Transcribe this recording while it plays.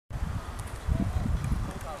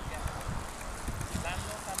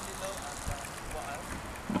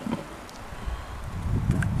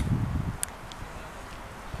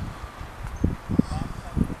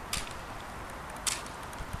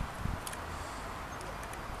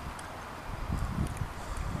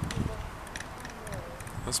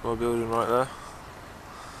That's my building right there.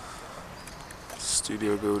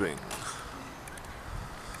 Studio building.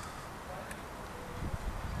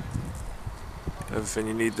 Everything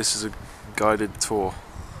you need. This is a guided tour.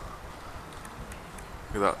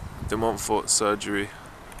 Look at that. The Montfort surgery.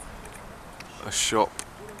 A shop.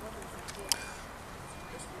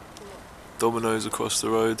 Domino's across the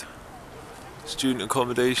road. Student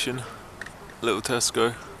accommodation. Little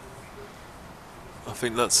Tesco. I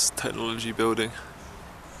think that's technology building.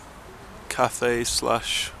 Cafe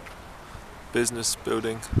slash business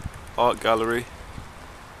building. Art gallery.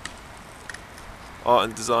 Art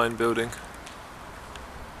and design building.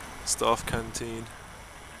 Staff canteen.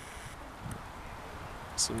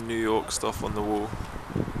 Some New York stuff on the wall.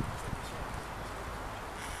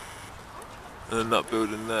 And then that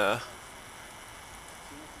building there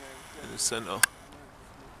in the centre.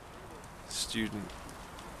 Student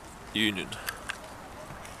union.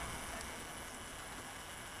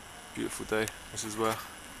 Beautiful day. This is where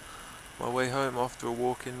my way home after a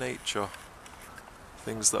walk in nature.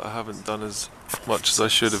 Things that I haven't done as much as I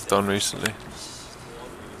should have done recently.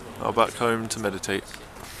 Now back home to meditate.